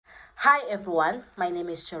Hi everyone, my name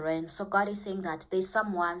is Sharon. So God is saying that there's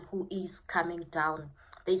someone who is coming down.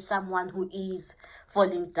 There's someone who is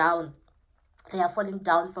falling down. They are falling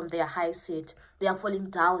down from their high seat. They are falling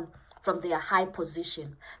down from their high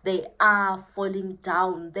position. They are falling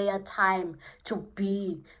down. Their time to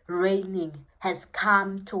be reigning has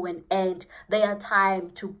come to an end. Their time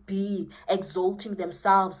to be exalting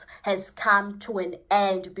themselves has come to an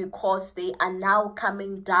end because they are now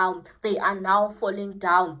coming down. They are now falling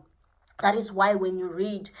down. That is why when you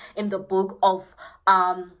read in the book of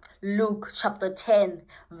Luke chapter 10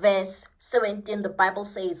 verse 17, the Bible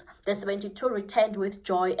says, the 72 returned with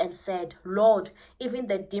joy and said, Lord, even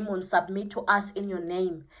the demons submit to us in your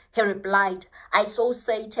name. He replied, I saw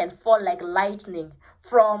Satan fall like lightning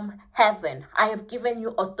from heaven. I have given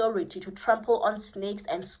you authority to trample on snakes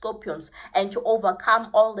and scorpions and to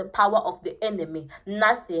overcome all the power of the enemy.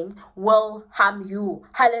 Nothing will harm you.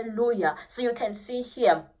 Hallelujah. So you can see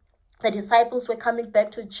here, the disciples were coming back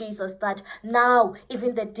to Jesus that now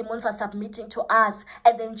even the demons are submitting to us.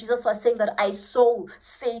 And then Jesus was saying that I saw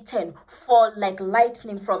Satan fall like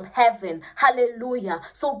lightning from heaven. Hallelujah.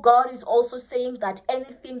 So God is also saying that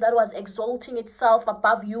anything that was exalting itself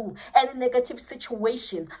above you, any negative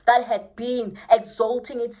situation that had been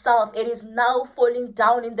exalting itself, it is now falling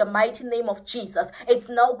down in the mighty name of Jesus. It's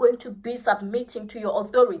now going to be submitting to your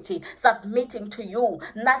authority, submitting to you.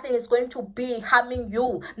 Nothing is going to be harming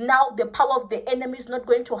you. Now the power of the enemy is not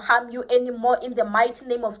going to harm you anymore in the mighty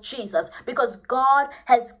name of Jesus, because God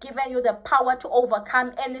has given you the power to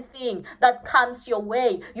overcome anything that comes your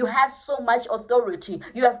way. You have so much authority.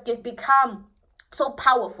 You have become so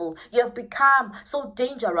powerful. You have become so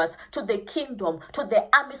dangerous to the kingdom, to the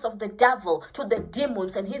armies of the devil, to the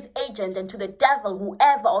demons and his agent, and to the devil,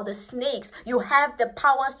 whoever, or the snakes. You have the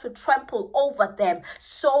powers to trample over them.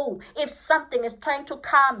 So if something is trying to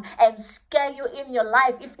come and scare you in your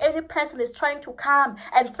life, if any person is trying to come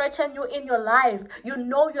and threaten you in your life, you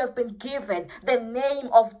know you have been given the name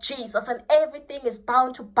of Jesus, and everything is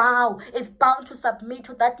bound to bow, is bound to submit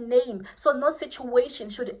to that name. So no situation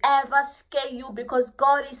should ever scare you, because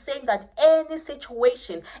God is saying that any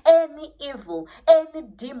situation, any evil, any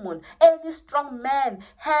demon, any strong man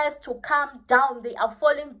has to come down. They are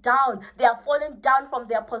falling down. They are falling down from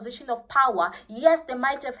their position of power. Yes, they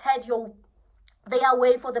might have had their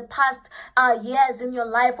way for the past years in your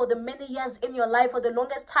life, for the many years in your life, for the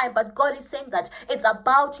longest time. But God is saying that it's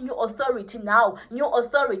about new authority now. New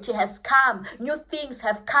authority has come. New things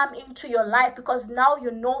have come into your life, because now you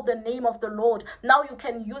know the name of the Lord. Now you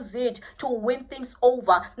can use it to win things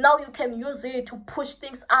over. Now you can use it to push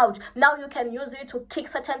things out. Now you can use it to kick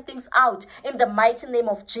certain things out in the mighty name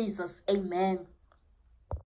of Jesus. Amen.